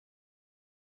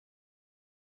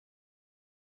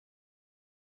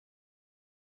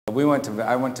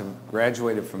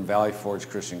graduated from Valley Forge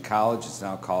Christian College. It's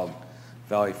now called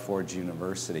Valley Forge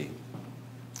University.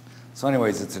 So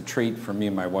anyways, it's a treat for me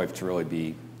and my wife to really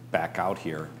be back out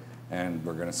here, and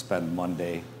we're going to spend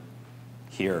Monday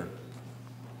here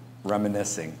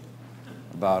reminiscing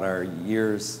about our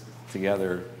years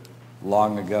together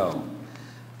long ago.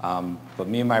 But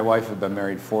me and my wife have been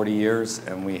married 40 years,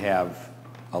 and we have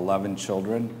 11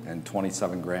 children and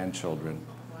 27 grandchildren.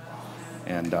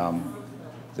 And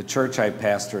the church I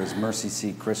pastor is Mercy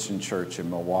Seat Christian Church in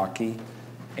Milwaukee,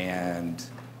 and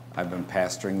I've been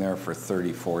pastoring there for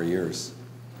 34 years.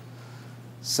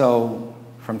 So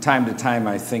from time to time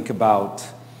I think about,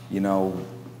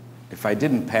 if I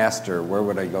didn't pastor, where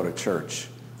would I go to church?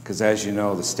 Because as you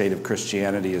know, the state of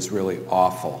Christianity is really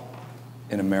awful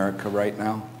in America right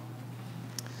now.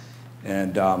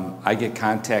 And I get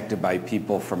contacted by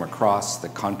people from across the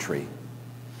country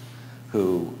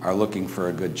who are looking for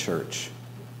a good church.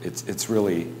 It's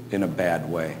really in a bad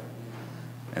way.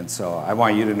 And so I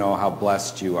want you to know how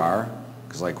blessed you are,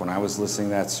 because like when I was listening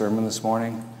to that sermon this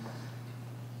morning,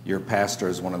 your pastor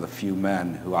is one of the few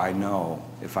men who I know,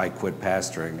 if I quit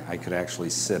pastoring, I could actually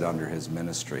sit under his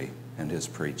ministry and his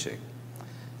preaching.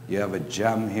 You have a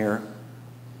gem here,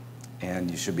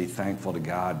 and you should be thankful to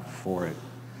God for it,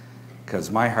 because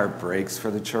my heart breaks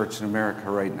for the church in America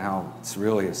right now. It's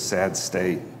really a sad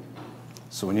state.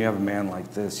 So when you have a man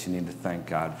like this, you need to thank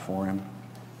God for him.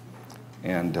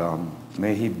 And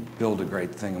may he build a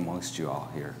great thing amongst you all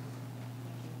here.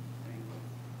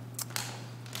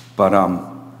 But,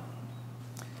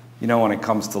 when it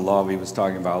comes to love, he was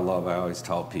talking about love, I always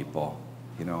tell people,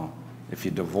 if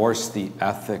you divorce the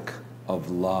ethic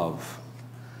of love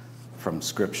from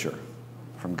Scripture,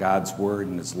 from God's Word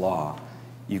and His law,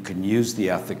 you can use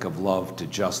the ethic of love to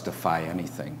justify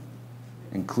anything,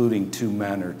 including two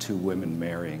men or two women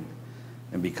marrying.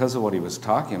 And because of what he was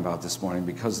talking about this morning,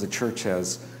 because the church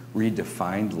has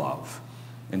redefined love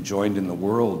and joined in the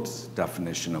world's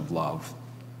definition of love,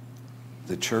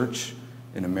 the church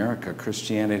in America,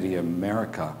 Christianity in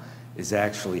America, is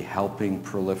actually helping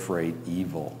proliferate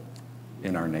evil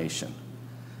in our nation.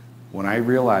 When I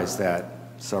realized that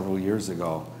several years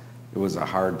ago, it was a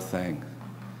hard thing.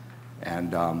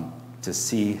 And to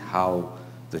see how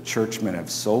the churchmen have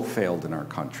so failed in our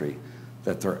country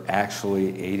that they're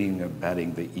actually aiding and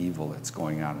abetting the evil that's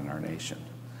going on in our nation.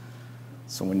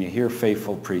 So when you hear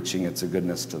faithful preaching, it's a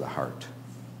goodness to the heart.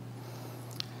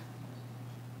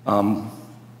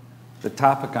 The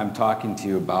topic I'm talking to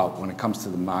you about when it comes to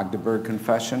the Magdeburg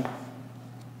Confession,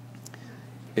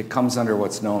 it comes under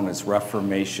what's known as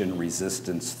Reformation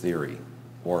resistance theory,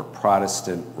 or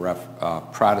Protestant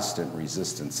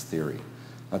resistance theory.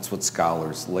 That's what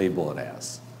scholars label it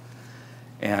as.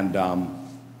 And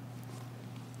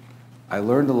I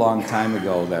learned a long time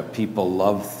ago that people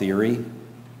love theory,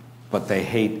 but they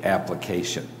hate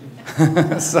application.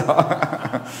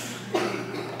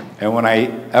 And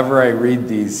whenever I read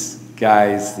these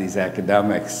guys, these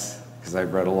academics, because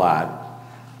I've read a lot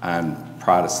on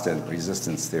Protestant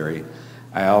resistance theory,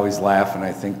 I always laugh and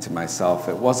I think to myself,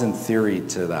 it wasn't theory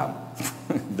to them.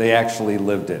 They actually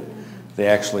lived it. They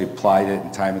actually applied it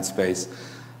in time and space.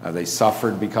 They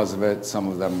suffered because of it. Some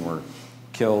of them were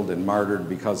killed and martyred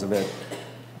because of it,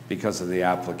 because of the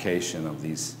application of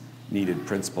these needed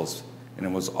principles. And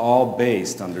it was all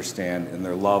based, understand, in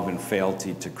their love and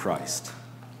fealty to Christ.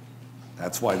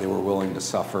 That's why they were willing to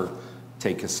suffer,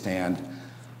 take a stand.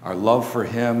 Our love for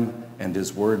Him and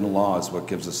His word and law is what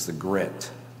gives us the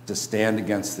grit to stand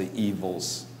against the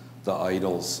evils, the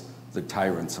idols, the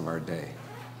tyrants of our day.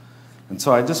 And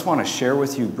so I just want to share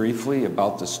with you briefly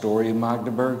about the story of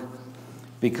Magdeburg,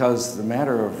 because the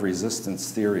matter of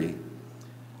resistance theory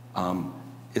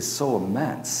is so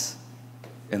immense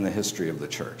in the history of the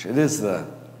church. It is the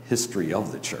history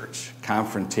of the church,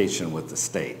 confrontation with the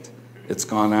state. It's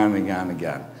gone on and on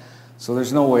again. So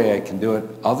there's no way I can do it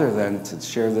other than to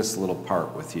share this little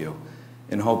part with you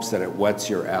in hopes that it whets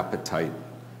your appetite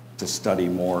to study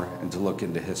more and to look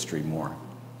into history more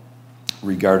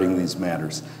regarding these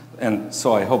matters. And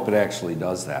so I hope it actually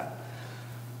does that.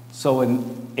 So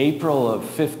in April of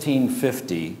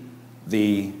 1550,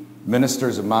 the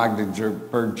ministers of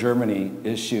Magdeburg, Germany,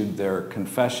 issued their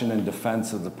confession in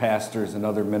defense of the pastors and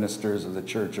other ministers of the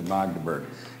Church of Magdeburg.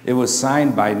 It was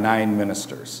signed by 9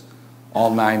 ministers,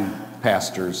 all 9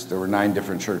 pastors. There were 9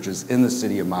 different churches in the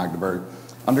city of Magdeburg.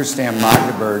 Understand,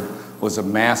 Magdeburg was a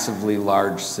massively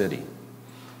large city.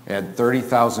 It had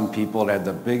 30,000 people. It had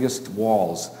the biggest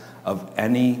walls of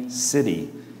any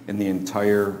city in the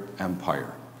entire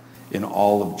empire, in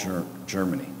all of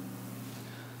Germany.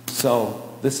 So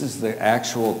this is the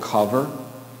actual cover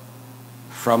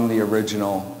from the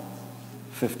original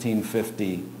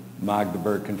 1550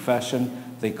 Magdeburg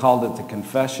Confession. They called it the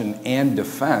Confession and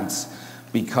Defense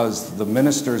because the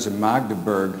ministers in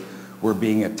Magdeburg were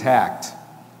being attacked,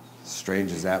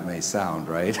 strange as that may sound,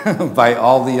 right, by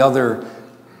all the other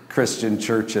Christian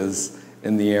churches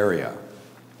in the area.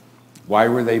 Why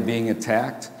were they being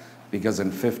attacked? Because in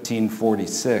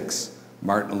 1546,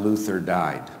 Martin Luther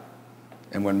died.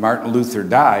 And when Martin Luther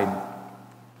died,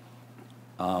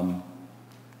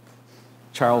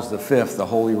 Charles V, the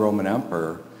Holy Roman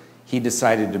Emperor, he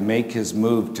decided to make his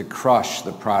move to crush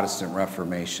the Protestant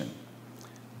Reformation.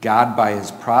 God, by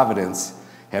his providence,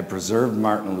 had preserved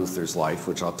Martin Luther's life,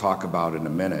 which I'll talk about in a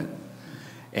minute.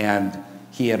 And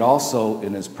he had also,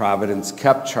 in his providence,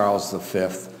 kept Charles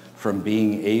V from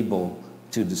being able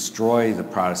to destroy the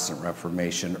Protestant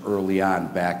Reformation early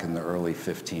on, back in the early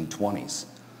 1520s.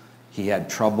 He had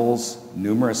troubles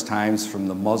numerous times from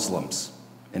the Muslims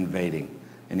invading,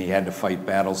 and he had to fight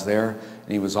battles there,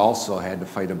 and he was also had to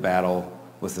fight a battle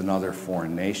with another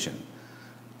foreign nation.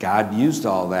 God used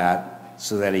all that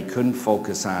so that he couldn't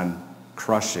focus on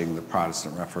crushing the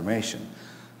Protestant Reformation.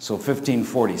 So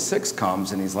 1546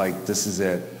 comes, and he's like, this is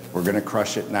it. We're going to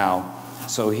crush it now.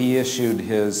 So he issued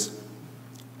his,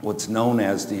 what's known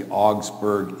as the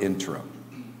Augsburg Interim.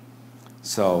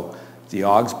 So the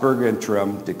Augsburg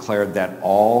Interim declared that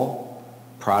all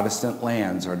Protestant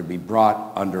lands are to be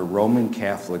brought under Roman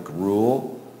Catholic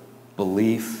rule,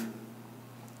 belief,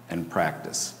 and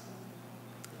practice.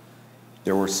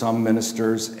 There were some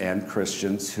ministers and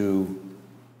Christians who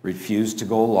refused to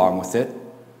go along with it.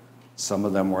 Some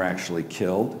of them were actually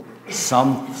killed.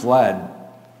 Some fled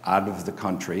out of the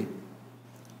country.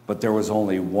 But there was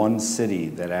only one city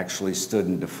that actually stood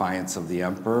in defiance of the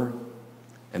emperor,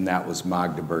 and that was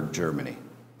Magdeburg, Germany.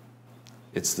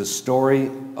 It's the story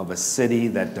of a city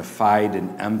that defied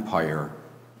an empire,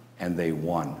 and they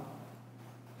won.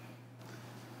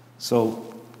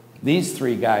 So these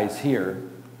three guys here,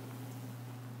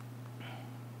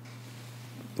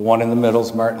 the one in the middle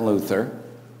is Martin Luther.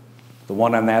 The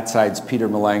one on that side is Peter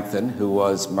Melanchthon, who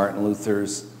was Martin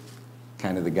Luther's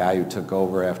kind of the guy who took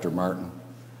over after Martin.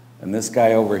 And this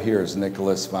guy over here is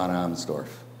Nicholas von Amsdorf.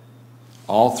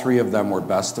 All three of them were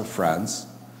best of friends.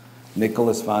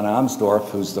 Nicholas von Amsdorf,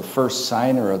 who's the first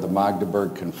signer of the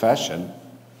Magdeburg Confession,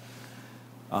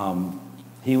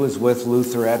 he was with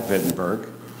Luther at Wittenberg.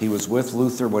 He was with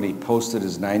Luther when he posted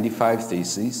his 95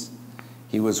 Theses.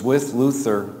 He was with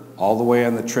Luther all the way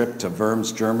on the trip to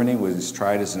Worms, Germany, where he was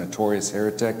tried as a notorious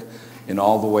heretic, and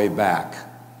all the way back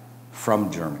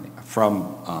from Germany,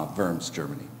 from Worms,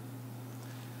 Germany.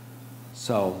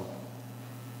 So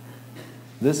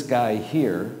this guy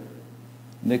here,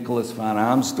 Nicholas von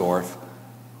Amsdorf,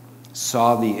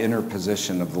 saw the inner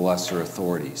position of the lesser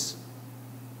authorities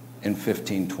in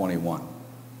 1521.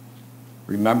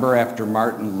 Remember, after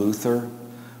Martin Luther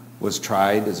was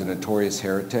tried as a notorious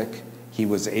heretic, he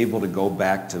was able to go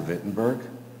back to Wittenberg.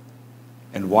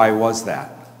 And why was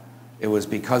that? It was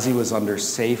because he was under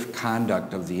safe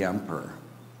conduct of the emperor.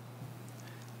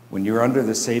 When you're under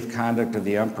the safe conduct of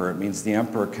the emperor, it means the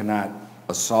emperor cannot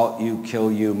assault you, kill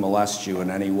you, molest you in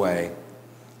any way.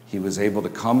 He was able to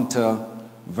come to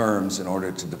Worms in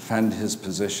order to defend his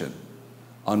position,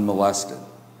 unmolested.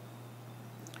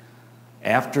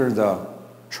 After the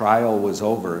trial was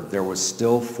over, there was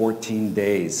still 14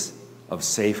 days of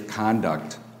safe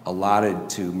conduct allotted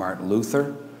to Martin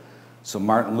Luther. So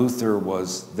Martin Luther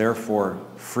was therefore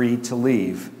free to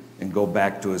leave and go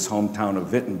back to his hometown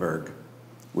of Wittenberg,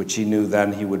 which he knew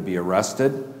then he would be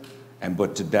arrested and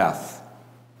put to death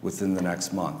within the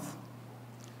next month.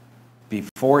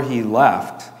 Before he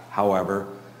left, however,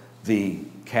 the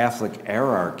Catholic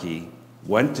hierarchy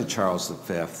went to Charles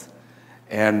V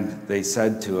and they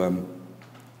said to him,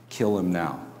 kill him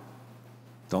now.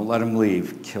 Don't let him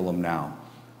leave, kill him now.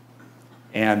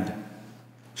 And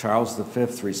Charles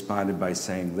V responded by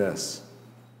saying this,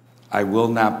 I will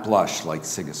not blush like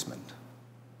Sigismund.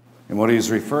 And what he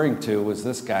was referring to was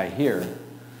this guy here.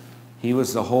 He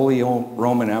was the Holy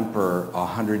Roman Emperor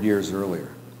 100 years earlier.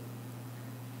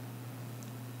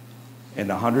 And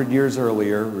 100 years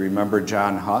earlier, remember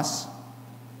John Huss?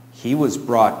 He was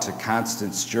brought to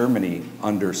Constance, Germany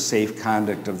under safe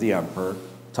conduct of the emperor,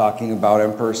 talking about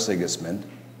Emperor Sigismund.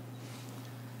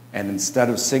 And instead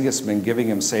of Sigismund giving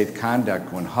him safe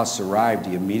conduct, when Huss arrived,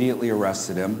 he immediately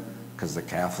arrested him, because the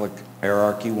Catholic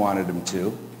hierarchy wanted him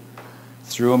to,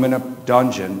 threw him in a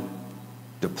dungeon,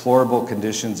 deplorable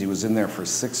conditions. He was in there for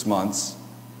 6 months.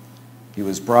 He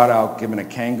was brought out, given a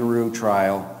kangaroo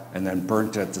trial, and then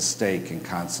burnt at the stake in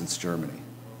Constance, Germany.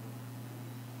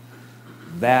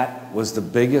 That was the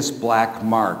biggest black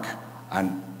mark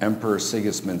on Emperor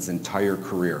Sigismund's entire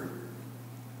career.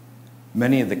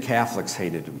 Many of the Catholics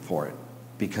hated him for it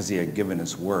because he had given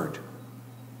his word.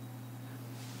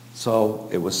 So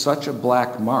it was such a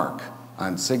black mark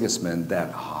on Sigismund that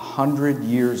 100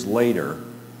 years later,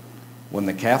 when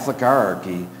the Catholic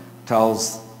hierarchy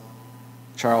tells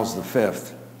Charles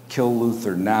V, kill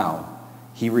Luther now,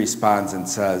 he responds and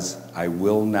says, I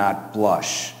will not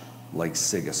blush like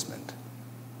Sigismund.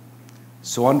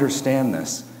 So understand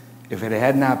this. If it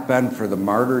had not been for the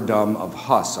martyrdom of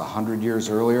Huss 100 years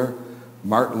earlier,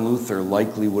 Martin Luther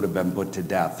likely would have been put to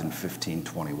death in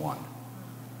 1521.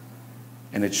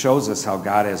 And it shows us how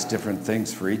God has different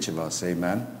things for each of us,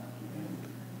 amen?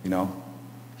 You know,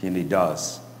 and he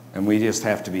does. And we just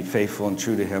have to be faithful and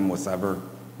true to him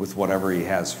with whatever he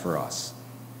has for us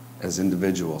as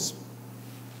individuals.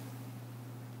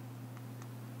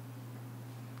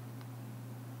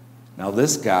 Now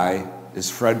this guy is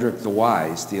Frederick the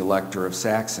Wise, the Elector of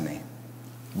Saxony.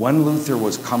 When Luther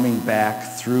was coming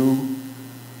back to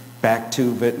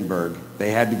Wittenberg,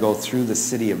 they had to go through the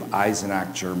city of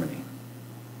Eisenach, Germany.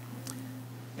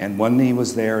 And when he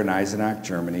was there in Eisenach,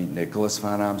 Germany, Nicholas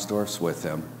von Amsdorf's with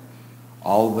him.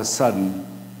 All of a sudden,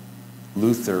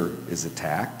 Luther is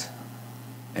attacked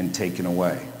and taken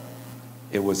away.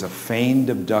 It was a feigned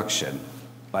abduction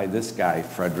by this guy,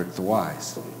 Frederick the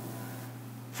Wise.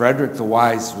 Frederick the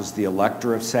Wise was the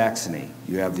Elector of Saxony.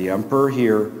 You have the emperor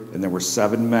here, and there were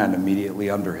 7 men immediately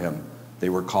under him. They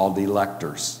were called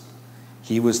electors.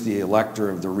 He was the elector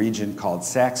of the region called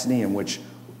Saxony, in which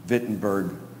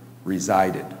Wittenberg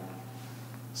resided.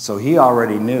 So he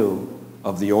already knew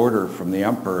of the order from the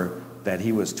emperor that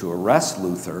he was to arrest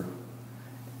Luther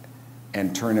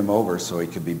and turn him over so he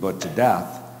could be put to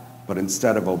death. But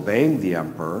instead of obeying the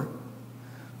emperor,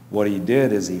 what he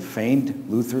did is he feigned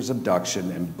Luther's abduction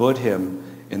and put him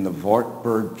in the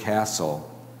Wartburg Castle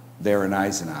there in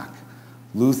Eisenach.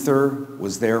 Luther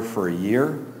was there for a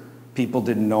year. People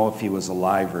didn't know if he was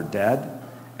alive or dead,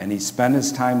 and he spent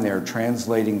his time there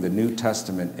translating the New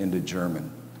Testament into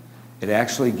German. It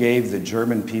actually gave the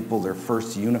German people their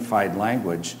first unified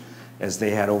language, as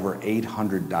they had over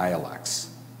 800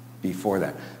 dialects before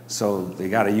that. So they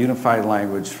got a unified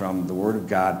language from the Word of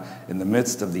God in the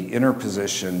midst of the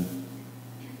interposition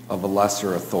of a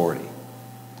lesser authority.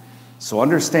 So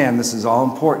understand, this is all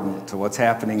important to what's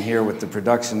happening here with the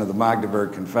production of the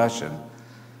Magdeburg Confession.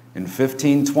 In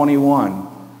 1521,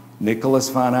 Nicholas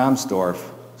von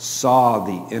Amsdorf saw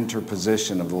the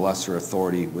interposition of the lesser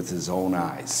authority with his own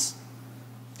eyes,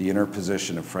 the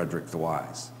interposition of Frederick the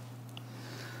Wise.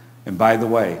 And by the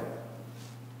way,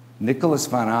 Nicholas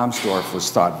von Amsdorf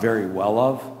was thought very well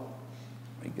of.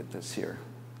 Let me get this here.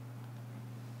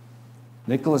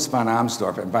 Nicholas von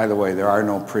Amsdorf, and by the way, there are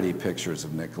no pretty pictures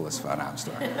of Nicholas von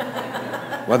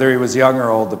Amsdorf. Whether he was young or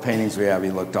old, the paintings we have,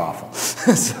 he looked awful.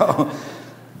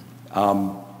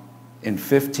 In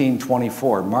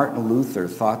 1524, Martin Luther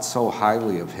thought so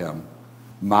highly of him.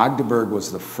 Magdeburg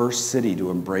was the first city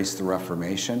to embrace the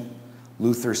Reformation.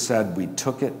 Luther said, we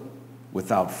took it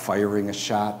without firing a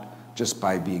shot, just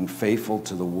by being faithful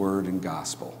to the word and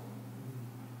gospel.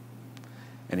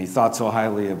 And he thought so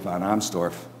highly of von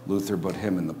Amsdorf, Luther put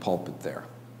him in the pulpit there.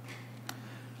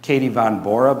 Katie von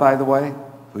Bora, by the way,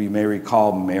 who you may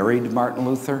recall married Martin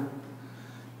Luther.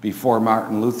 Before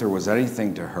Martin Luther was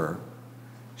anything to her,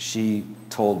 she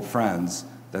told friends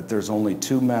that there's only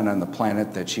 2 men on the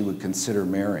planet that she would consider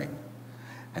marrying,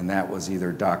 and that was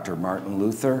either Dr. Martin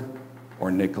Luther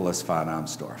or Nicholas von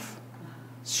Amsdorf.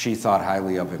 She thought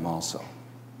highly of him also.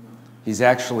 He's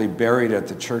actually buried at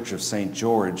the Church of St.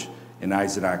 George in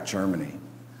Eisenach, Germany.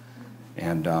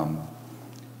 And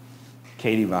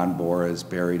Katie von Bora is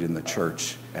buried in the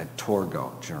church at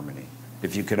Torgau, Germany.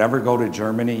 If you could ever go to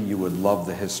Germany, you would love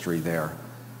the history there.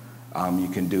 You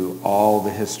can do all the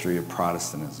history of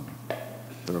Protestantism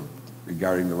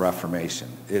regarding the Reformation.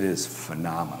 It is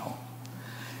phenomenal.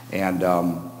 And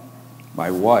my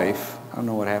wife, I don't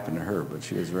know what happened to her, but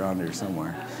she was around here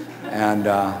somewhere. And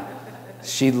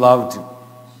she loved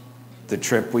the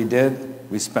trip we did.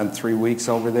 We spent 3 weeks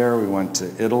over there. We went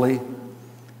to Italy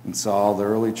and saw all the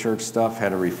early church stuff,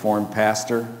 had a Reformed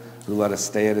pastor who let us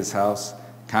stay at his house.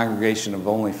 Congregation of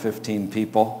only 15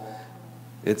 people.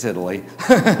 It's Italy.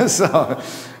 He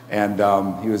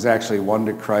was actually won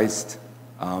to Christ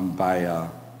by a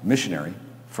missionary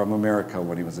from America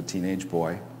when he was a teenage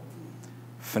boy.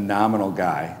 Phenomenal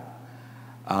guy.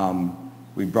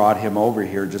 We brought him over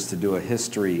here just to do a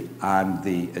history on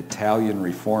the Italian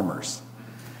reformers.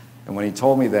 And when he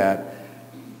told me that,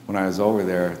 when I was over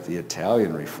there, the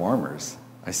Italian reformers,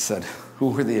 I said, who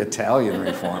were the Italian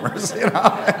reformers? You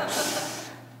know,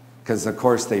 because of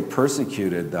course they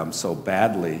persecuted them so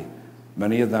badly.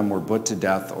 Many of them were put to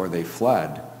death or they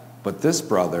fled. But this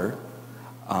brother,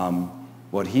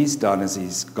 what he's done is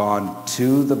he's gone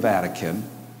to the Vatican.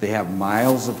 They have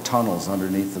miles of tunnels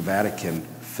underneath the Vatican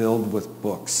filled with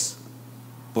books,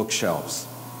 bookshelves.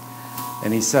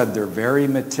 And he said they're very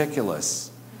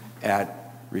meticulous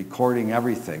at recording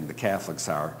everything, the Catholics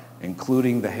are,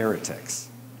 including the heretics.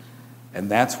 And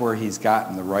that's where he's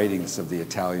gotten the writings of the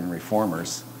Italian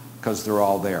reformers, because they're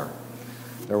all there.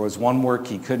 There was one work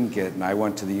he couldn't get, and I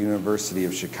went to the University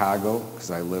of Chicago,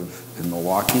 because I live in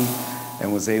Milwaukee,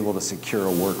 and was able to secure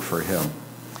a work for him.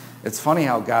 It's funny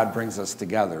how God brings us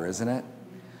together, isn't it?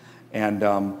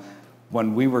 And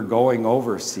when we were going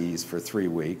overseas for 3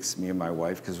 weeks, me and my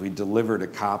wife, because we delivered a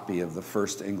copy of the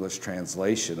first English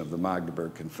translation of the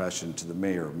Magdeburg Confession to the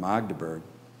mayor of Magdeburg,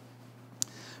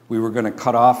 we were going to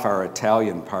cut off our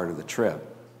Italian part of the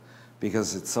trip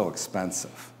because it's so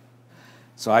expensive.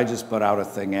 So I just put out a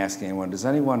thing asking anyone, does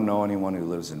anyone know anyone who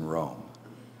lives in Rome?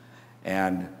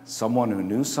 And someone who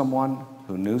knew someone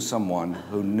who knew someone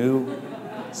who knew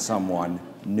someone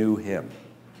knew him.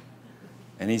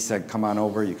 And he said, come on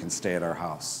over, you can stay at our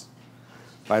house.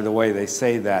 By the way, they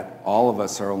say that all of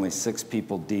us are only 6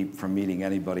 people deep from meeting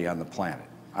anybody on the planet.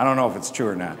 I don't know if it's true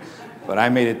or not, but I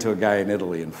made it to a guy in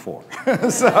Italy in 4.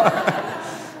 So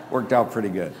worked out pretty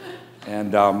good.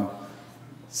 And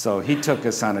so he took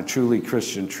us on a truly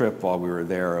Christian trip while we were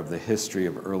there of the history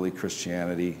of early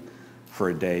Christianity for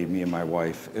a day, me and my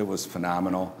wife. It was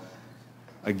phenomenal.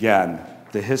 Again,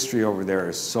 the history over there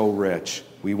is so rich.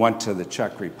 We went to the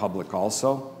Czech Republic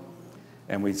also,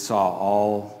 and we saw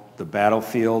all the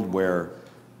battlefield where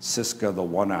Siska the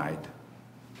One-Eyed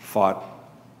fought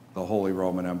the Holy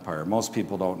Roman Empire. Most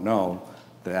people don't know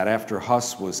that after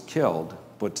Huss was killed,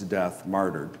 put to death,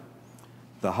 martyred,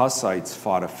 the Hussites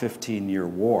fought a 15-year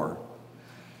war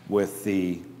with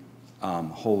the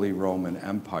Holy Roman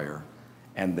Empire,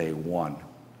 and they won.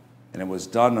 And it was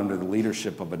done under the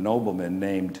leadership of a nobleman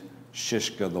named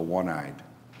Shishka the One-Eyed.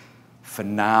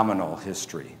 Phenomenal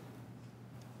history.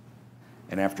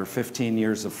 And after 15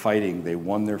 years of fighting, they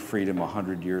won their freedom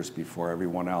 100 years before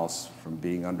everyone else from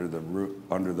being under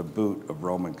the boot of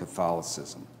Roman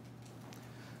Catholicism.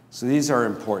 So these are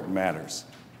important matters.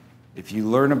 If you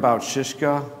learn about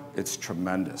Shishka, it's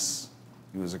tremendous.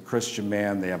 He was a Christian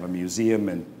man. They have a museum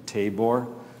in Tabor,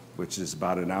 which is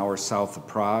about an hour south of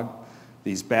Prague.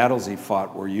 These battles he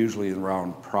fought were usually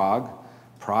around Prague.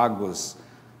 Prague was,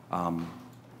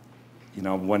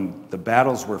 when the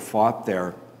battles were fought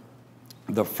there,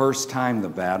 the first time the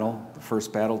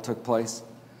first battle took place,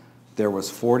 there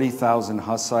was 40,000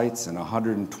 Hussites and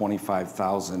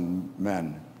 125,000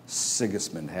 men.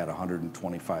 Sigismund had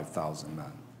 125,000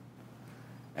 men.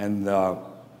 And the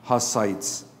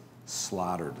Hussites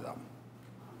slaughtered them.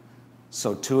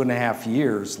 So 2.5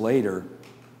 years later,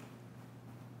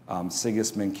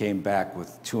 Sigismund came back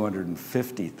with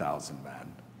 250,000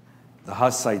 men. The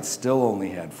Hussites still only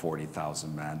had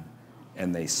 40,000 men,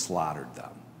 and they slaughtered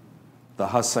them. The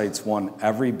Hussites won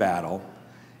every battle.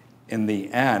 In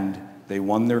the end, they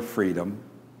won their freedom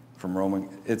from Roman.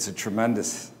 It's a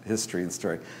tremendous history and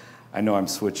story. I know I'm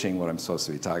switching what I'm supposed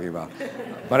to be talking about.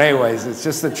 But anyways, it's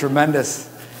just a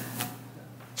tremendous,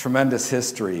 tremendous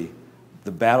history.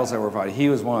 The battles that were fought, he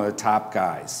was one of the top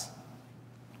guys,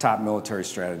 top military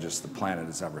strategists the planet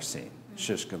has ever seen,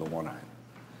 Shishka the One-Eyed.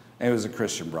 And he was a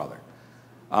Christian brother.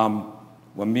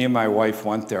 When me and my wife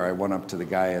went there, I went up to the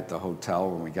guy at the hotel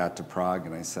when we got to Prague,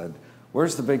 and I said,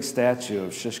 where's the big statue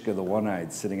of Shishka the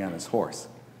One-Eyed sitting on his horse?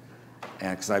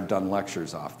 And because I've done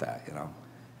lectures off that, you know.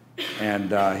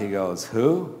 And he goes,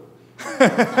 who?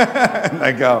 And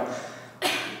I go,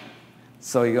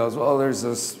 so he goes, well, there's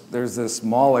this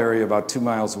mall area about 2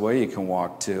 miles away you can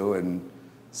walk to. And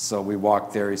so we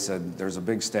walked there. He said, there's a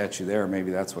big statue there. Maybe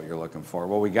that's what you're looking for.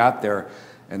 Well, we got there,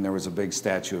 and there was a big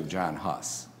statue of John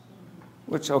Huss,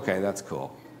 which, okay, that's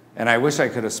cool. And I wish I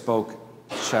could have spoke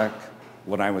Czech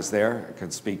when I was there. I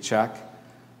could speak Czech.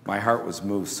 My heart was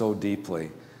moved so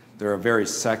deeply. They're a very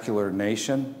secular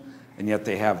nation, and yet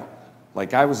they have,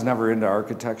 like, I was never into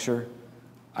architecture.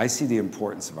 I see the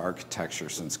importance of architecture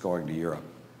since going to Europe.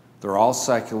 They're all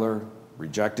secular,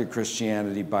 rejected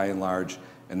Christianity by and large,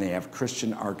 and they have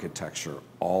Christian architecture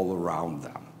all around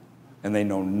them. And they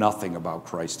know nothing about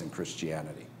Christ and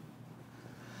Christianity.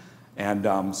 And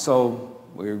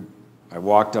I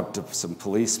walked up to some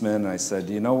policemen, and I said,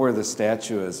 do you know where the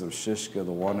statue is of Shishka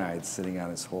the One-Eyed sitting on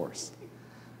his horse?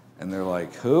 And they're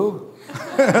like, who?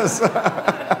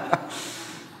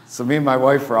 So me and my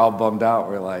wife were all bummed out.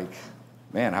 We're like,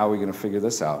 man, how are we going to figure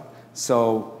this out?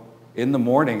 So in the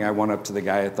morning, I went up to the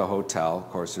guy at the hotel. Of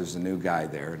course, there's a new guy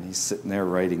there, and he's sitting there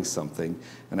writing something.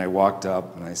 And I walked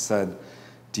up, and I said,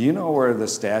 Do you know where the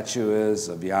statue is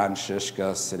of Jan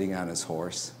Žižka sitting on his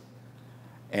horse?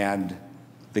 And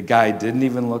the guy didn't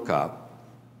even look up.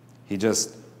 He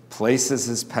just places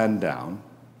his pen down,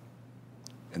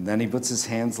 and then he puts his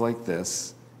hands like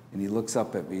this, and he looks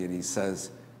up at me and he says,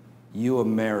 "You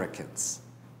Americans,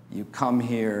 you come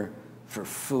here for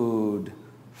food,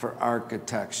 for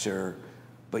architecture,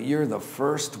 but you're the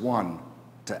first one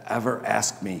to ever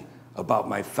ask me about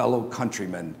my fellow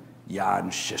countryman, Jan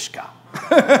Žižka."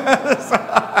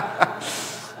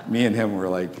 Me and him were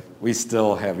like, we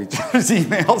still have each other's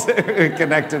emails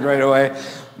connected right away.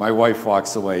 My wife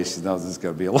walks away. She knows this is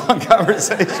going to be a long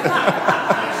conversation.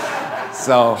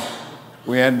 So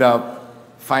we end up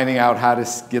finding out how to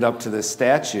get up to this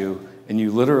statue, and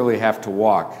you literally have to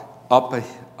walk up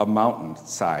a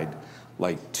mountainside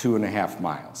like 2.5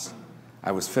 miles.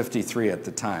 I was 53 at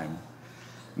the time,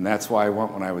 and that's why I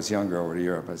went when I was younger over to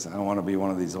Europe. I said, I don't want to be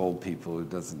one of these old people who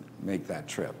doesn't make that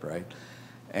trip, right?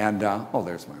 And, oh,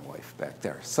 there's my wife back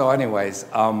there. So anyways,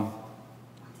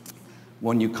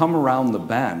 when you come around the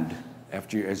bend,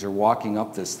 as you're walking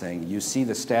up this thing, you see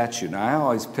the statue. Now, I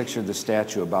always pictured the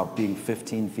statue about being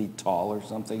 15 feet tall or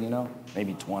something, you know,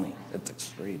 maybe 20 at the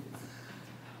extreme.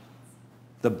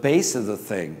 The base of the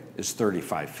thing is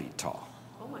 35 feet tall.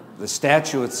 The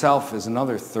statue itself is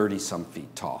another 30-some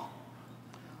feet tall.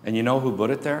 And you know who put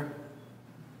it there?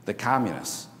 The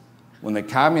communists. When the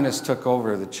communists took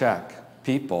over the Czech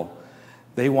people,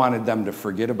 they wanted them to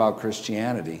forget about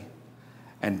Christianity.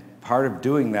 And part of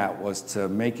doing that was to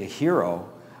make a hero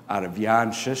out of Jan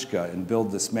Žižka and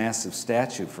build this massive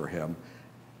statue for him.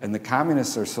 And the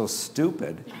communists are so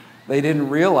stupid, they didn't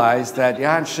realize that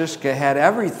Jan Žižka had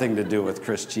everything to do with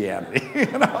Christianity.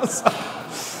 You know, so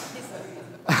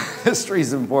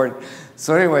history's important.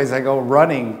 So anyways, I go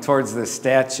running towards this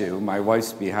statue. My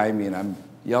wife's behind me, and I'm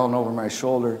yelling over my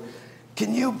shoulder,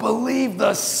 "Can you believe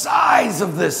the size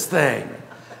of this thing?"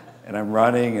 And I'm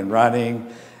running and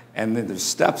running, and then there's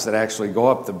steps that actually go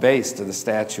up the base to the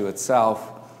statue itself,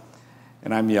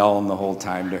 and I'm yelling the whole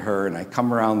time to her, and I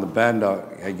come around the bend,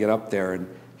 I get up there, and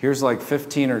here's like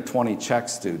 15 or 20 Czech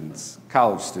students,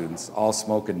 college students, all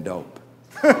smoking dope.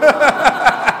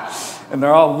 And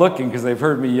they're all looking because they've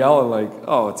heard me yelling like,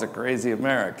 "Oh, it's a crazy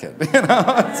American." You know,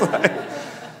 it's like,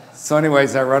 so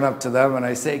anyways, I run up to them and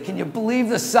I say, "Can you believe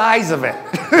the size of it?"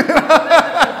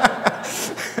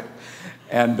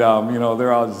 And, you know,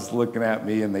 they're all just looking at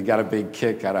me, and they got a big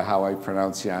kick out of how I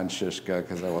pronounce Jan Žižka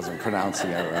because I wasn't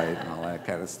pronouncing it right and all that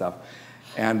kind of stuff.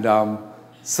 And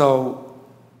so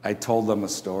I told them a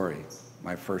story,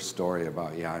 my first story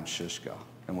about Jan Žižka.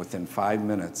 And within 5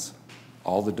 minutes,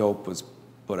 all the dope was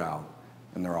put out,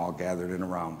 and they're all gathered in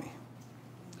around me.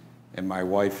 And my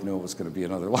wife knew it was going to be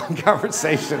another long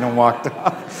conversation and walked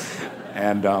off.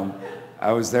 And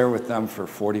I was there with them for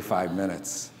 45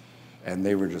 minutes, and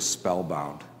they were just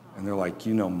spellbound. And they're like,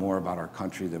 "You know more about our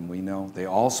country than we know." They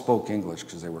all spoke English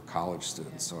because they were college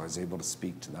students, so I was able to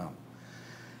speak to them.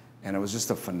 And it was just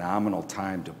a phenomenal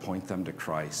time to point them to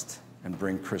Christ and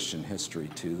bring Christian history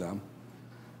to them.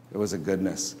 It was a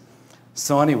goodness.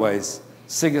 So anyways,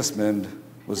 Sigismund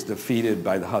was defeated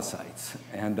by the Hussites.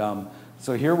 And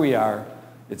so here we are.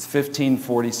 It's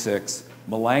 1546.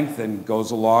 Melanchthon goes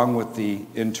along with the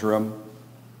interim,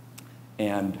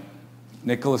 and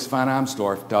Nicholas von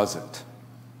Amsdorf doesn't.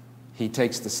 He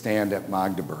takes the stand at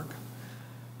Magdeburg.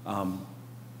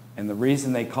 And the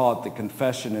reason they call it the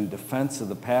Confession in Defense of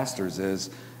the Pastors is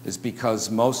because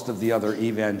most of the other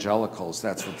evangelicals,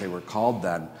 that's what they were called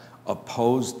then,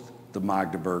 opposed the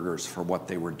Magdeburgers for what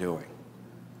they were doing.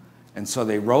 And so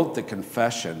they wrote the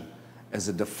confession as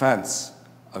a defense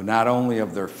of not only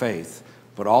of their faith,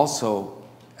 but also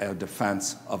a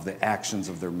defense of the actions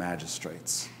of their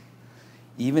magistrates.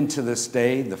 Even to this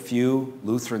day, the few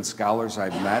Lutheran scholars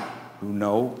I've met who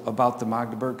know about the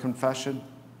Magdeburg Confession,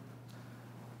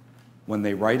 when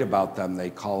they write about them, they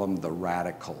call them the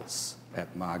radicals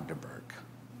at Magdeburg.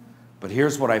 But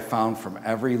here's what I found from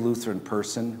every Lutheran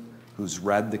person who's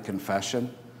read the confession.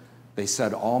 They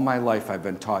said, "All my life I've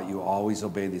been taught you always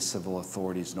obey the civil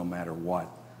authorities no matter what.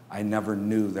 I never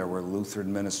knew there were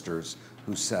Lutheran ministers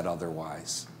who said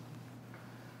otherwise."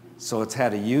 So it's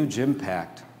had a huge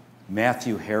impact.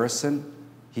 Matthew Harrison,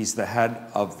 he's the head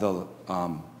of the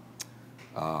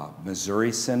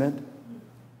Missouri Synod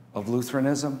of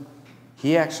Lutheranism.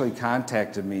 He actually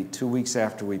contacted me 2 weeks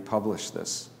after we published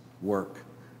this work,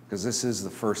 because this is the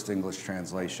first English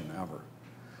translation ever.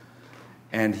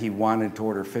 And he wanted to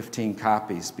order 15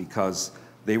 copies because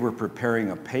they were preparing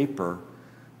a paper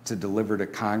to deliver to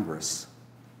Congress,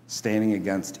 standing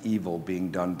against evil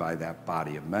being done by that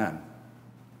body of men.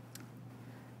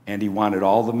 And he wanted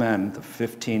all the men, the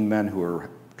 15 men who were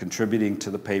contributing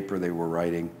to the paper they were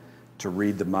writing, to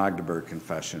read the Magdeburg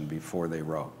Confession before they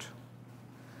wrote.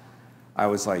 I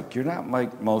was like, you're not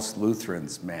like most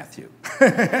Lutherans, Matthew.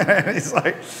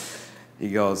 He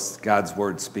goes, God's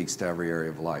word speaks to every area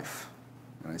of life.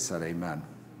 And I said, amen.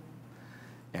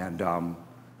 And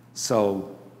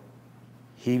so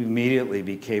he immediately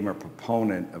became a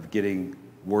proponent of getting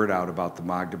word out about the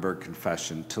Magdeburg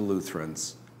Confession to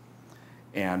Lutherans.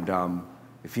 And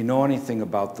if you know anything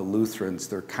about the Lutherans,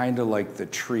 they're kind of like the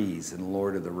trees in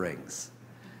Lord of the Rings.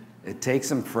 It takes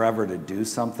them forever to do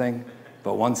something,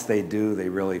 but once they do, they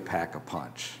really pack a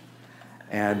punch.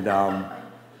 And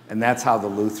that's how the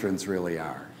Lutherans really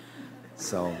are.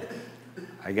 So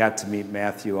I got to meet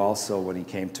Matthew also when he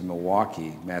came to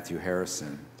Milwaukee, Matthew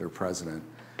Harrison, their president.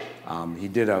 He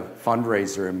did a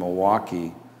fundraiser in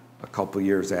Milwaukee a couple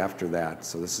years after that.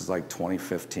 So this is like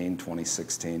 2015,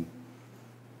 2016.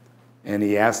 And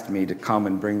he asked me to come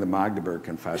and bring the Magdeburg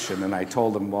Confession. And I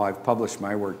told him, well, I've published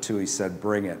my work too. He said,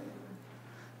 bring it.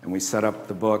 And we set up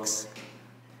the books.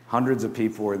 Hundreds of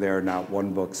people were there, not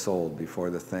one book sold before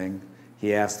the thing.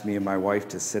 He asked me and my wife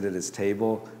to sit at his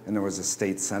table, and there was a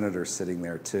state senator sitting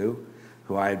there too,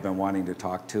 who I had been wanting to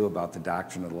talk to about the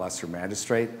doctrine of the lesser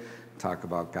magistrate, talk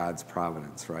about God's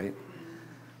providence, right?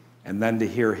 And then to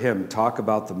hear him talk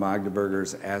about the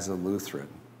Magdeburgers as a Lutheran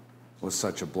was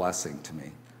such a blessing to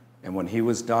me. And when he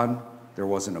was done, there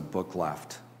wasn't a book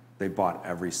left. They bought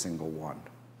every single one.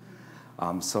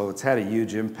 So it's had a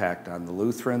huge impact on the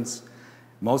Lutherans.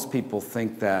 Most people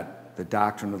think that the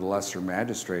doctrine of the lesser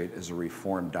magistrate is a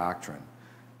Reformed doctrine,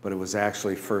 but it was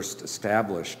actually first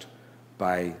established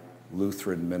by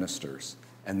Lutheran ministers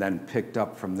and then picked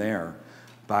up from there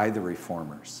by the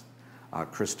Reformers.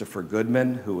 Christopher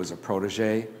Goodman, who was a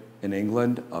protege in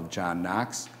England of John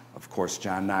Knox. Of course,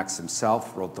 John Knox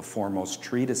himself wrote the foremost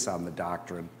treatise on the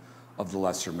doctrine of the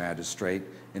lesser magistrate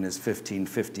in his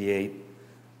 1558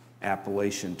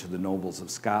 Appellation to the Nobles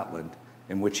of Scotland,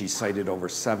 in which he cited over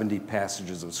 70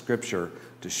 passages of Scripture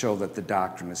to show that the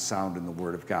doctrine is sound in the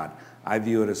Word of God. I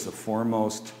view it as the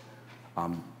foremost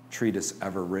treatise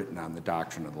ever written on the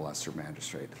doctrine of the lesser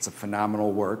magistrate. It's a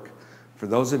phenomenal work. For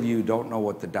those of you who don't know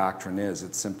what the doctrine is,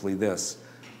 it's simply this: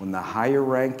 when the higher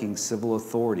ranking civil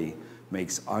authority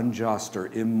makes unjust or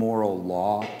immoral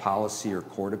law, policy, or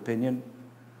court opinion,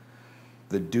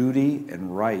 the duty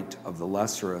and right of the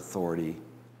lesser authority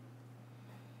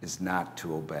is not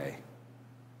to obey,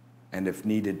 and if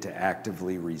needed, to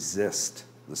actively resist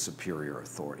the superior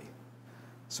authority.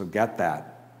 So get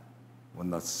that. When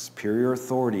the superior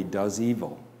authority does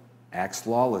evil, acts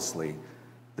lawlessly,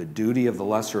 the duty of the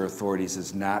lesser authorities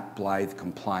is not blithe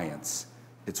compliance.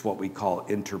 It's what we call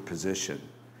interposition.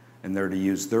 And they're to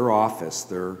use their office,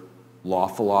 their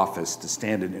lawful office, to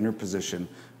stand in interposition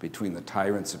between the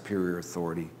tyrant superior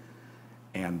authority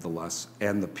and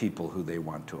the people who they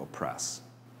want to oppress.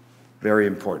 Very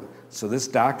important. So this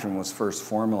doctrine was first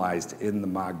formalized in the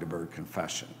Magdeburg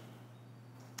Confession.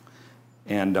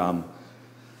 And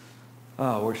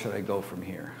where should I go from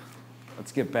here?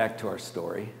 Let's get back to our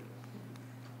story.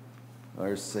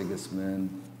 There's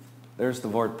Sigismund. There's the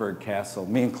Wartburg Castle.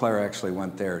 Me and Claire actually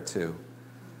went there too.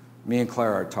 Me and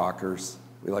Claire are talkers.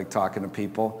 We like talking to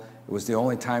people. It was the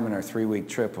only time in our 3-week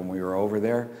trip when we were over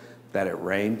there that it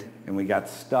rained, and we got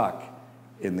stuck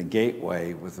in the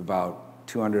gateway with about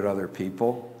 200 other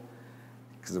people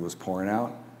because it was pouring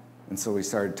out. And so we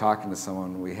started talking to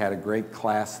someone. We had a great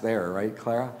class there, right,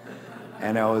 Clara?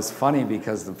 And it was funny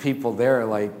because the people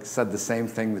there said the same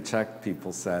thing the Czech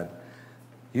people said.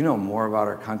 You know more about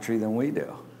our country than we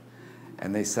do.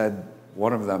 And they said,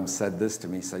 one of them said this to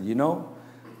me, he said, you know,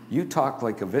 you talk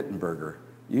like a Wittenberger.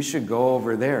 You should go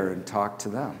over there and talk to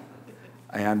them.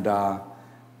 And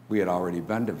we had already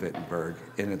been to Wittenberg,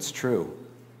 and it's true.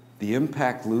 The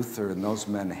impact Luther and those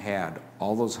men had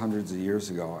all those hundreds of years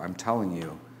ago, I'm telling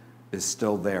you, is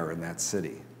still there in that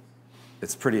city.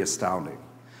 It's pretty astounding.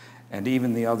 And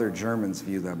even the other Germans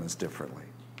view them as differently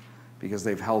because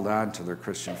they've held on to their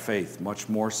Christian faith much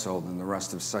more so than the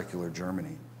rest of secular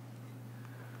Germany.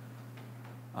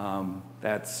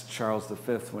 That's Charles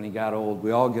V when he got old.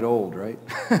 We all get old, right?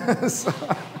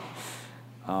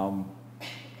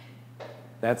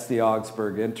 That's the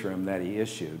Augsburg Interim that he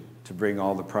issued to bring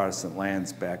all the Protestant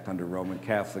lands back under Roman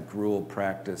Catholic rule,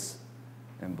 practice,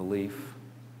 and belief.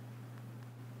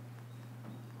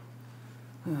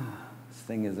 This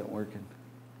thing isn't working.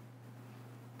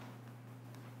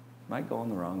 Am I going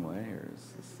the wrong way, or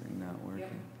is this thing not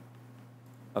working?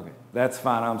 Yeah. Okay, that's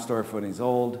von Amsdorf when he's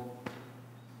old.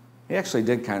 He actually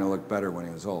did kind of look better when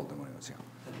he was old than when he was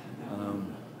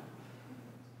young.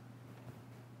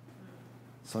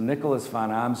 So Nicholas von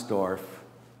Amsdorf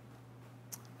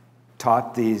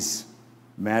taught these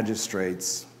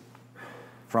magistrates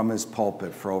from his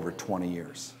pulpit for over 20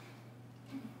 years.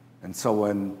 And so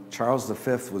when Charles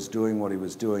V was doing what he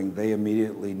was doing, they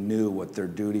immediately knew what their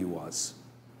duty was.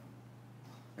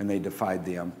 And they defied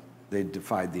the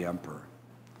emperor.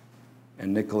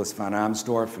 And Nicholas von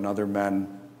Amsdorf and other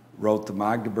men wrote the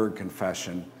Magdeburg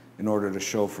Confession in order to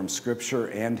show from Scripture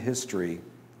and history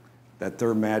that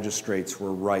their magistrates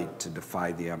were right to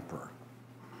defy the emperor.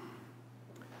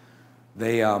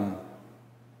 The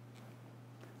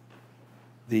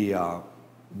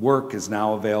work is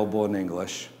now available in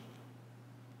English.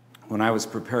 When I was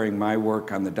preparing my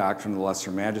work on the Doctrine of the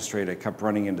Lesser Magistrate, I kept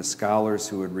running into scholars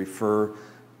who would refer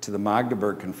to the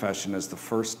Magdeburg Confession as the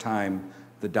first time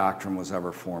the doctrine was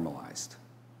ever formalized.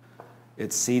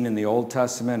 It's seen in the Old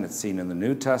Testament, it's seen in the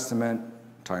New Testament,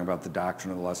 talking about the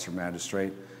Doctrine of the Lesser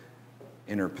Magistrate,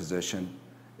 interposition.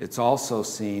 It's also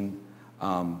seen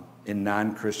in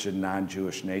non-Christian,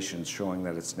 non-Jewish nations, showing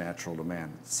that it's natural to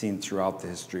man. It's seen throughout the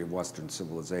history of Western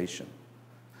civilization.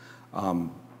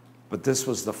 But this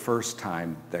was the first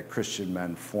time that Christian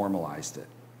men formalized it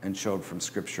and showed from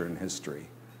Scripture and history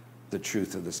the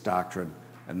truth of this doctrine,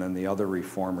 and then the other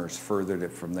reformers furthered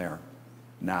it from there.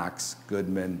 Knox,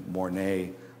 Goodman,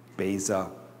 Mornay, Beza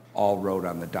all wrote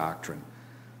on the doctrine.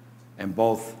 And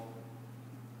both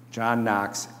John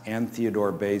Knox and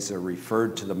Theodore Beza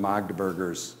referred to the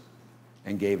Magdeburgers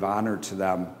and gave honor to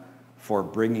them for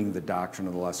bringing the doctrine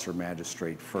of the lesser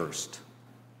magistrate first.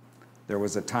 There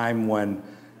was a time when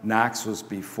Knox was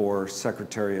before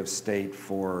Secretary of State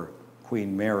for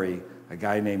Queen Mary, a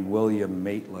guy named William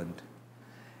Maitland.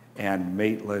 And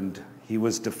Maitland, he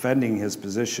was defending his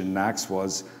position, Knox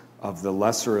was, of the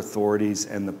lesser authorities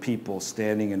and the people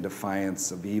standing in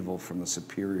defiance of evil from the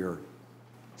superior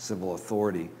civil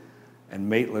authority. And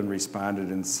Maitland responded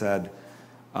and said,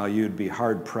 you'd be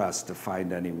hard-pressed to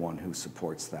find anyone who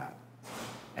supports that.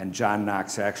 And John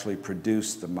Knox actually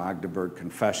produced the Magdeburg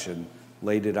Confession,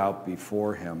 laid it out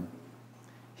before him.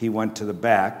 He went to the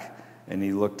back and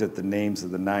he looked at the names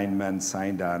of the 9 men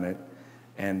signed on it,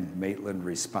 and Maitland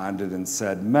responded and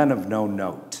said, "Men of no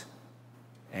note."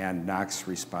 And Knox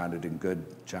responded in good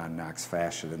John Knox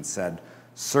fashion and said,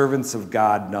 "Servants of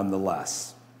God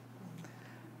nonetheless."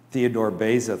 Theodore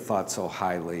Beza thought so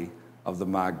highly of the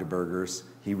Magdeburgers,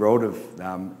 he wrote of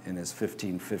them in his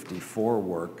 1554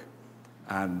 work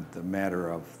on the matter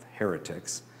of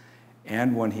heretics.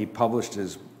 And when he published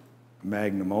his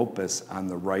magnum opus on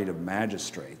the right of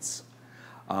magistrates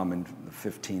in the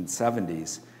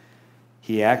 1570s,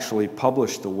 he actually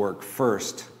published the work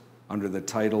first under the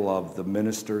title of The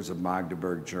Ministers of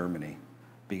Magdeburg, Germany,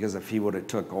 because if he would have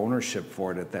took ownership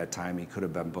for it at that time, he could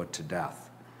have been put to death.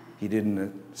 He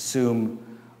didn't assume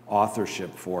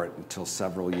authorship for it until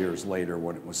several years later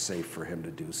when it was safe for him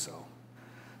to do so.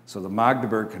 So the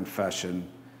Magdeburg Confession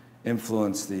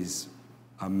influenced these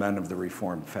men of the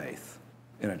Reformed faith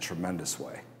in a tremendous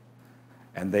way.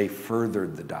 And they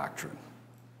furthered the doctrine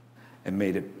and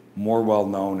made it more well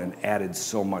known and added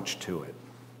so much to it.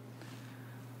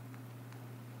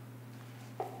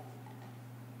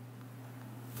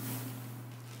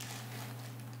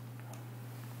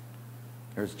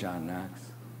 There's John Knox.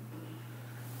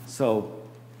 So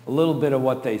a little bit of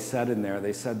what they said in there.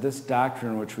 They said this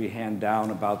doctrine which we hand down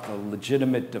about the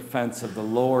legitimate defense of the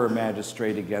lower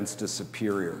magistrate against a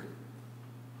superior.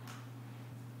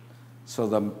 So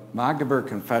the Magdeburg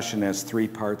Confession has 3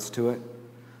 parts to it.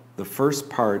 The first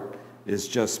part is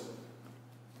just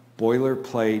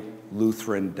boilerplate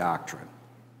Lutheran doctrine.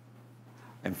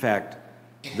 In fact,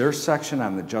 their section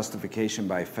on the justification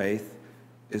by faith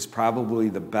is probably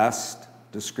the best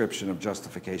description of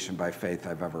justification by faith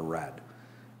I've ever read.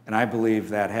 And I believe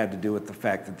that had to do with the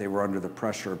fact that they were under the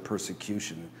pressure of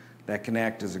persecution. That can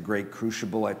act as a great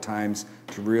crucible at times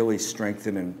to really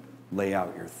strengthen and lay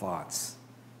out your thoughts.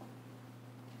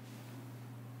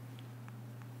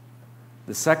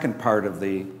 The second part of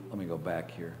the, let me go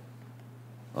back here.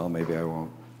 Oh, maybe I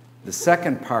won't. The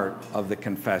second part of the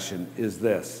confession is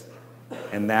this,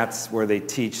 and that's where they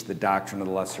teach the doctrine of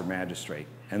the lesser magistrate.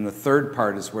 And the third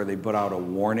part is where they put out a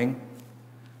warning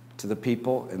to the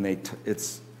people, and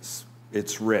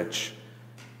it's rich.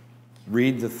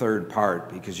 Read the third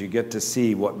part because you get to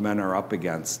see what men are up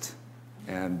against.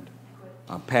 And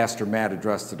Pastor Matt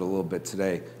addressed it a little bit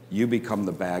today. You become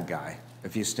the bad guy.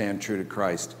 If you stand true to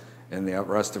Christ and the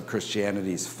rest of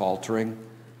Christianity is faltering,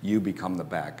 you become the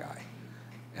bad guy.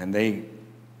 And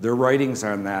their writings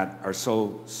on that are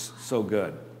so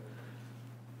good.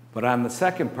 But on the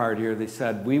second part here, they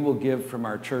said, we will give from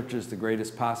our churches the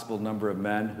greatest possible number of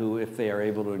men who, if they are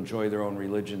able to enjoy their own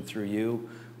religion through you,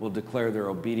 will declare their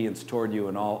obedience toward you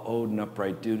in all owed and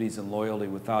upright duties and loyalty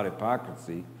without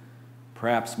hypocrisy,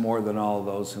 perhaps more than all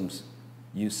those whom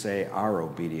you say are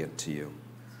obedient to you.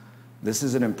 This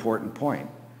is an important point.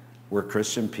 We're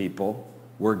Christian people.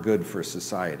 We're good for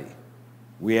society.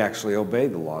 We actually obey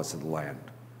the laws of the land.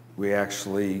 We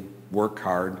actually work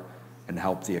hard and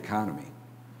help the economy.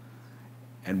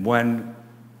 And when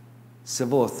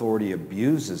civil authority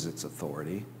abuses its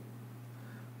authority,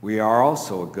 we are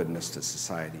also a goodness to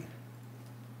society.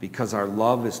 Because our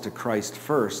love is to Christ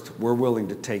first, we're willing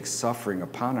to take suffering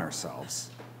upon ourselves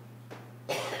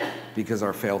because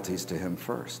our fealty is to him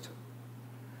first.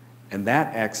 And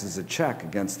that acts as a check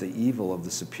against the evil of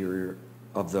the superior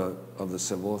of the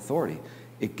civil authority.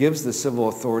 It gives the civil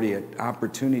authority an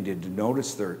opportunity to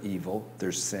notice their evil,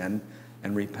 their sin,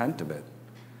 and repent of it.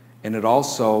 And it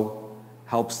also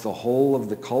helps the whole of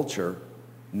the culture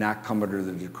not come under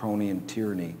the draconian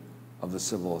tyranny of the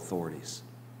civil authorities.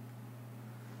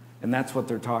 And that's what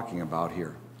they're talking about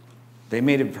here. They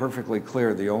made it perfectly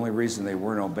clear the only reason they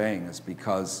weren't obeying is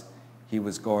because he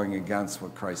was going against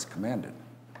what Christ commanded.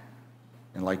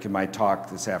 And like in my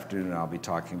talk this afternoon, I'll be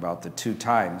talking about the 2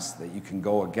 times that you can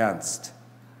go against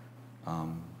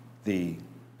the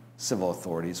civil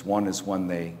authorities. One is when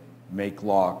they make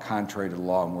law contrary to the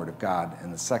law and word of God,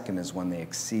 and the second is when they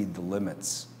exceed the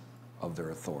limits of their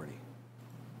authority.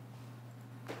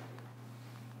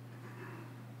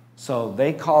 So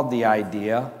they called the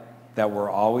idea that we're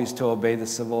always to obey the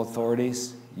civil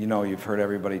authorities. You know, you've heard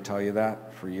everybody tell you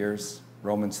that for years.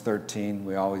 Romans 13,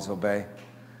 we always obey.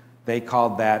 They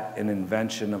called that an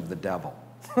invention of the devil.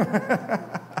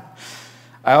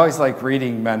 I always like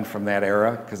reading men from that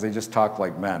era because they just talk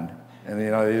like men. And,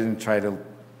 you know, they didn't try to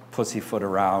pussyfoot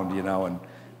around, you know, and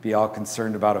be all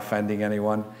concerned about offending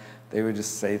anyone. They would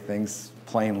just say things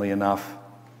plainly enough.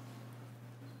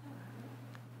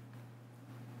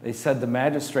 They said the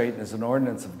magistrate is an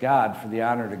ordinance of God for the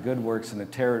honor to good works and a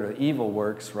terror to evil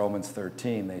works, Romans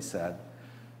 13, they said.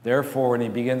 Therefore, when he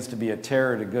begins to be a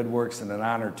terror to good works and an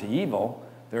honor to evil,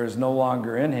 there is no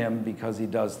longer in him, because he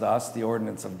does thus, the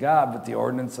ordinance of God, but the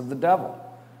ordinance of the devil.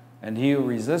 And he who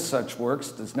resists such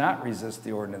works does not resist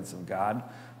the ordinance of God,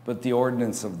 but the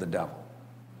ordinance of the devil.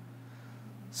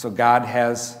 So God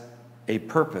has a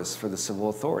purpose for the civil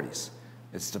authorities.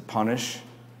 It's to punish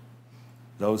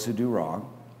those who do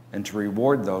wrong and to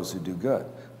reward those who do good.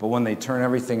 But when they turn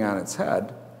everything on its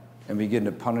head and begin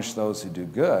to punish those who do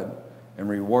good and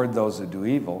reward those who do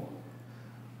evil,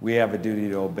 we have a duty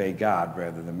to obey God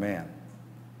rather than man.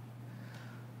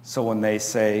 So when they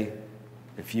say,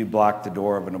 if you block the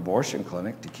door of an abortion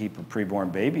clinic to keep a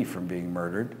preborn baby from being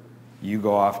murdered, you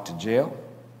go off to jail,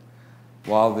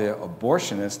 while the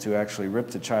abortionist who actually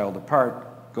ripped the child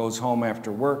apart goes home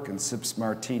after work and sips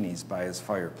martinis by his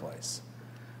fireplace.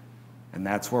 And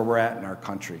that's where we're at in our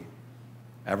country.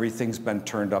 Everything's been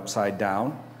turned upside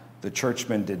down. The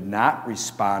churchmen did not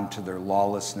respond to their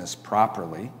lawlessness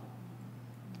properly.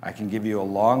 I can give you a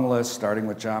long list, starting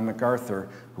with John MacArthur,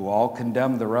 who all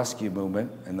condemned the rescue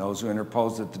movement and those who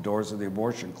interposed at the doors of the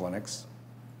abortion clinics.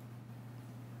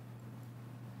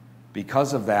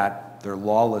 Because of that, their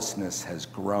lawlessness has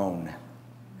grown.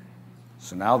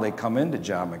 So now they come into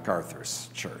John MacArthur's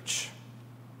church.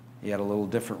 He had a little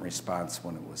different response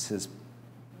when it was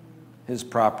his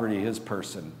property, his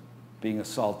person, being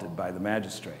assaulted by the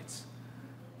magistrates.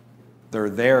 They're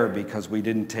there because we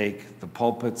didn't take, the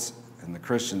pulpits and the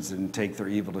Christians didn't take their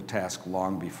evil to task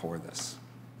long before this.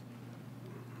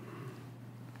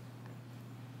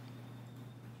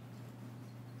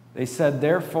 They said,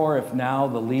 therefore, if now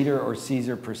the leader or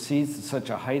Caesar proceeds to such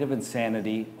a height of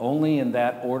insanity, only in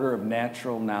that order of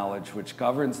natural knowledge which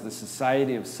governs the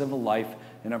society of civil life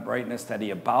in uprightness, that he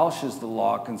abolishes the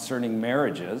law concerning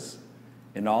marriages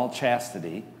in all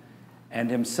chastity,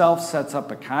 and himself sets up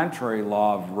a contrary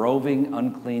law of roving,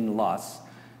 unclean lusts,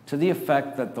 to the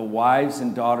effect that the wives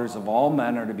and daughters of all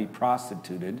men are to be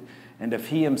prostituted, and if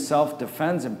he himself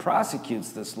defends and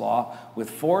prosecutes this law with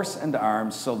force and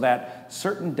arms, so that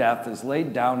certain death is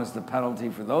laid down as the penalty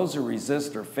for those who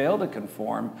resist or fail to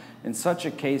conform, in such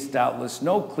a case, doubtless,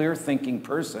 no clear-thinking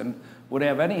person would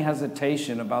have any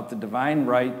hesitation about the divine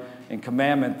right and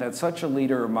commandment that such a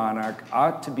leader or monarch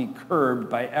ought to be curbed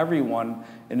by everyone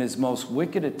in his most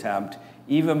wicked attempt,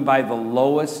 even by the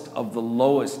lowest of the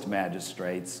lowest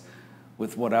magistrates,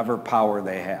 with whatever power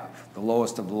they have. The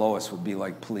lowest of the lowest would be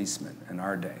like policemen in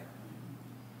our day.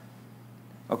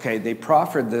 Okay, they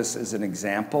proffered this as an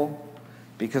example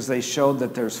because they showed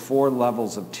that there's 4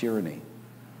 levels of tyranny.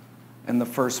 And the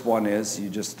first one is you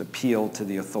just appeal to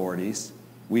the authorities.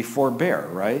 We forbear,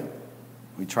 right?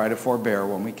 We try to forbear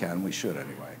when we can. We should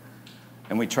anyway.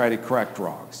 And we try to correct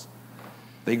wrongs.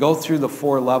 They go through the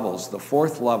 4 levels. The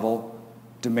 4th level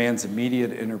demands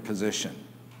immediate interposition.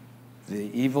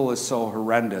 The evil is so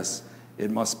horrendous,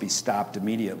 it must be stopped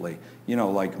immediately. You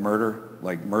know, like murder,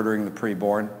 like murdering the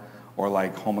preborn, or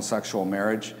like homosexual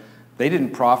marriage. They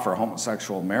didn't proffer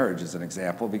homosexual marriage as an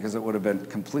example because it would have been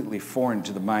completely foreign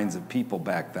to the minds of people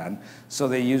back then. So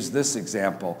they used this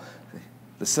example.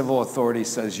 The civil authority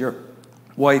says your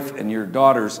wife and your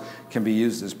daughters can be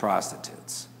used as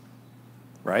prostitutes,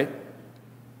 right?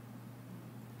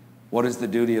 What is the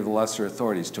duty of the lesser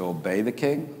authorities? To obey the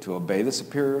king, to obey the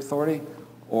superior authority,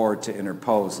 or to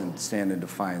interpose and stand in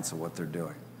defiance of what they're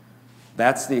doing?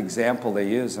 That's the example they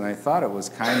use, and I thought it was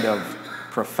kind of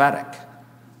prophetic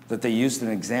that they used an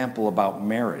example about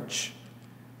marriage,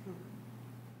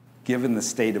 given the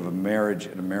state of a marriage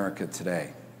in America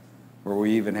today, where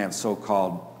we even have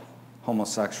so-called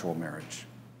homosexual marriage.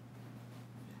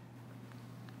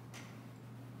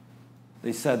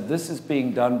 They said, this is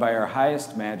being done by our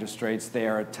highest magistrates. They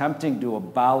are attempting to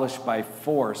abolish by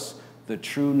force the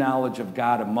true knowledge of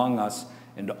God among us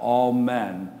and all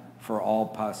men for all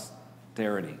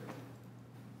posterity.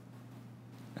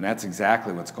 And that's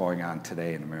exactly what's going on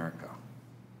today in America.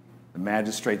 The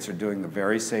magistrates are doing the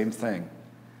very same thing.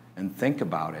 And think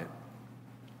about it.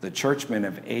 The churchmen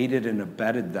have aided and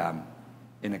abetted them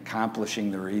in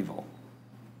accomplishing their evil.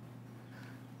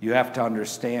 You have to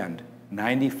understand,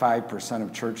 95%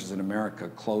 of churches in America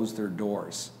closed their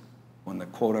doors when the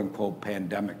quote-unquote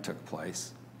pandemic took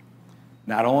place.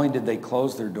 Not only did they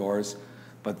close their doors,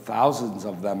 but thousands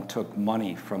of them took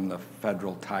money from the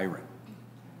federal tyrant.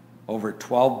 Over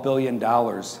 $12 billion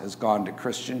has gone to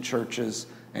Christian churches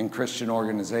and Christian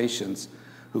organizations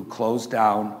who closed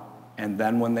down, and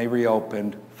then when they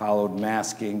reopened, followed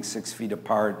masking, 6 feet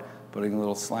apart, putting a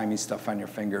little slimy stuff on your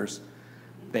fingers.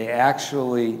 They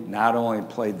actually not only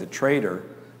played the traitor,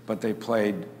 but they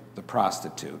played the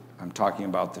prostitute. I'm talking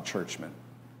about the churchmen.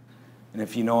 And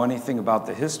if you know anything about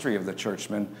the history of the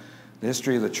churchmen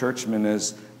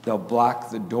is they'll block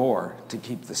the door to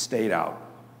keep the state out.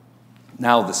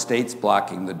 Now the state's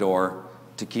blocking the door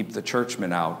to keep the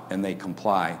churchmen out, and they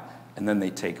comply, and then they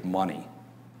take money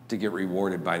to get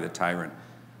rewarded by the tyrant.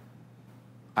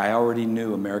 I already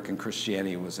knew American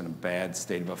Christianity was in a bad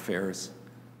state of affairs.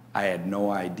 I had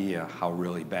no idea how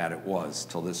really bad it was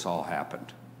till this all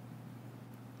happened.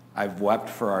 I've wept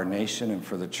for our nation and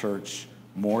for the church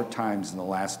more times in the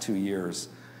last 2 years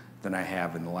than I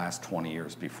have in the last 20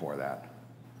 years before that.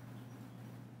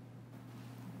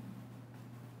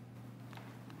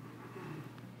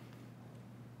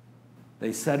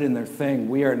 They said in their thing,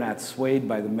 we are not swayed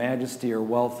by the majesty or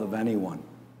wealth of anyone.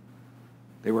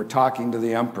 They were talking to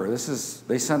the emperor.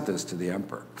 They sent this to the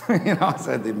emperor.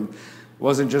 Said it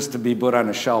wasn't just to be put on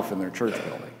a shelf in their church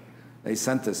building. They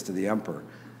sent this to the emperor.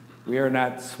 We are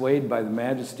not swayed by the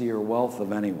majesty or wealth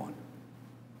of anyone.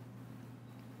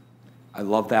 I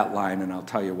love that line, and I'll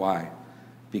tell you why.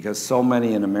 Because so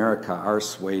many in America are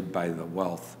swayed by the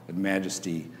wealth and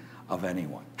majesty of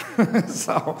anyone.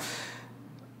 So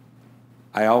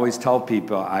I always tell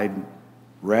people I'd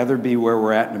rather be where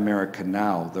we're at in America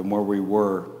now than where we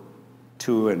were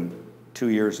 2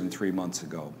 years and 3 months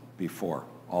ago before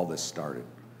all this started.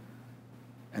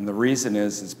 And the reason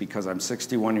is because I'm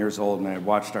 61 years old and I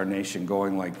watched our nation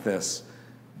going like this,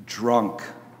 drunk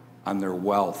on their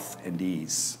wealth and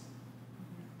ease,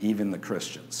 even the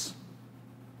Christians.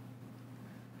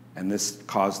 And this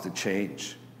caused a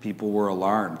change. People were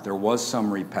alarmed. There was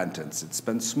some repentance. It's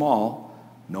been small.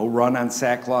 No run on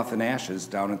sackcloth and ashes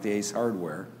down at the Ace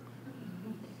Hardware.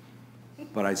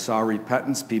 But I saw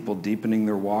repentance, people deepening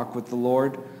their walk with the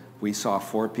Lord. We saw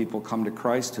 4 people come to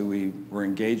Christ who we were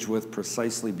engaged with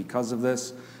precisely because of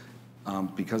this,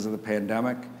 because of the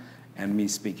pandemic, and me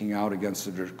speaking out against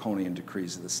the draconian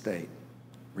decrees of the state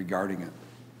regarding it.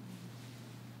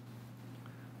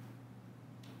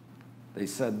 They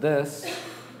said this,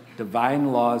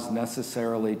 divine laws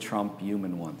necessarily trump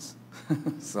human ones.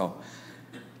 So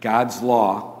God's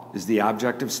law is the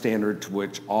objective standard to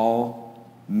which all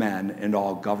men and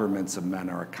all governments of men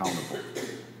are accountable.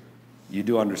 You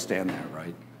do understand that,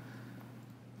 right?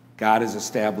 God has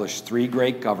established 3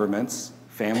 great governments,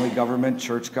 family government,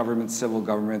 church government, civil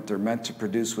government. They're meant to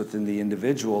produce within the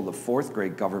individual the 4th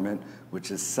great government,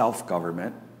 which is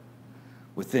self-government.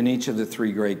 Within each of the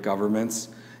 3 great governments,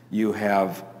 you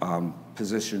have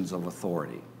positions of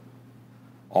authority.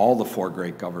 All the 4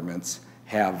 great governments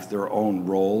have their own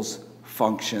roles,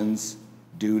 functions,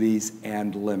 duties,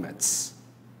 and limits.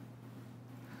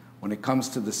 When it comes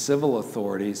to the civil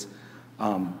authorities,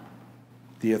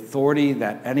 the authority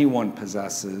that anyone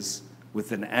possesses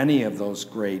within any of those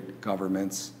great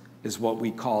governments is what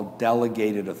we call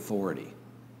delegated authority.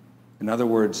 In other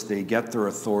words, they get their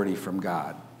authority from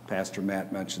God. Pastor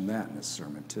Matt mentioned that in his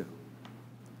sermon too.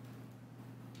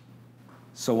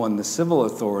 So when the civil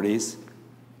authorities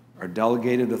are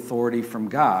delegated authority from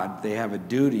God, they have a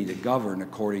duty to govern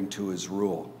according to his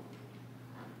rule.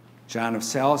 John of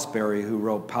Salisbury, who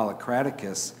wrote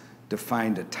Polycraticus,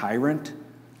 defined a tyrant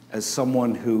as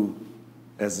someone who,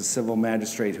 as a civil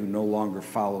magistrate who no longer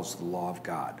follows the law of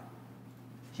God.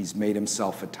 He's made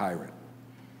himself a tyrant.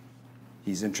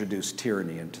 He's introduced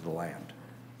tyranny into the land.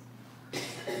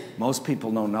 Most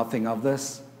people know nothing of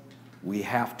this. We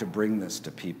have to bring this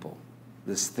to people.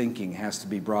 This thinking has to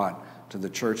be brought to the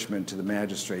churchmen, to the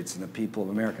magistrates, and the people of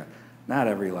America. Not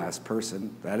every last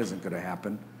person. That isn't going to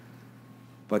happen.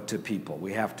 But to people.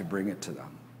 We have to bring it to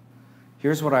them.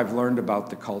 Here's what I've learned about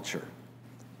the culture.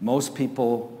 Most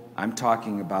people, I'm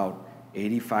talking about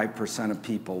 85% of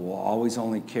people, will always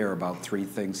only care about three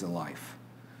things in life.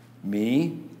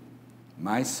 Me,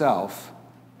 myself,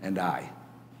 and I.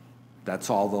 That's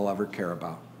all they'll ever care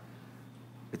about.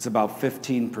 It's about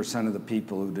 15% of the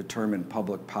people who determine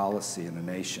public policy in a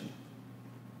nation,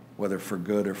 whether for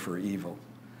good or for evil.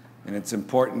 And it's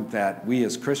important that we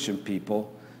as Christian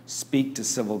people speak to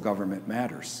civil government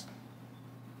matters,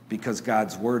 because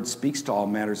God's word speaks to all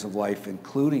matters of life,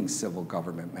 including civil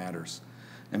government matters.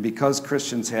 And because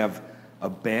Christians have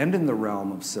abandoned the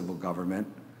realm of civil government,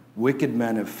 wicked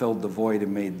men have filled the void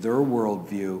and made their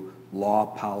worldview law,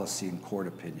 policy, and court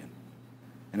opinion.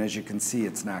 And as you can see,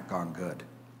 it's not gone good.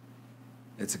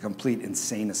 It's a complete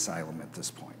insane asylum at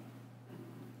this point.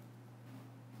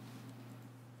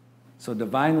 So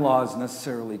divine laws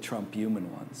necessarily trump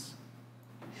human ones.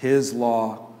 His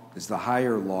law is the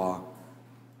higher law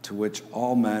to which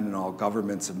all men and all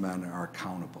governments of men are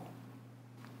accountable.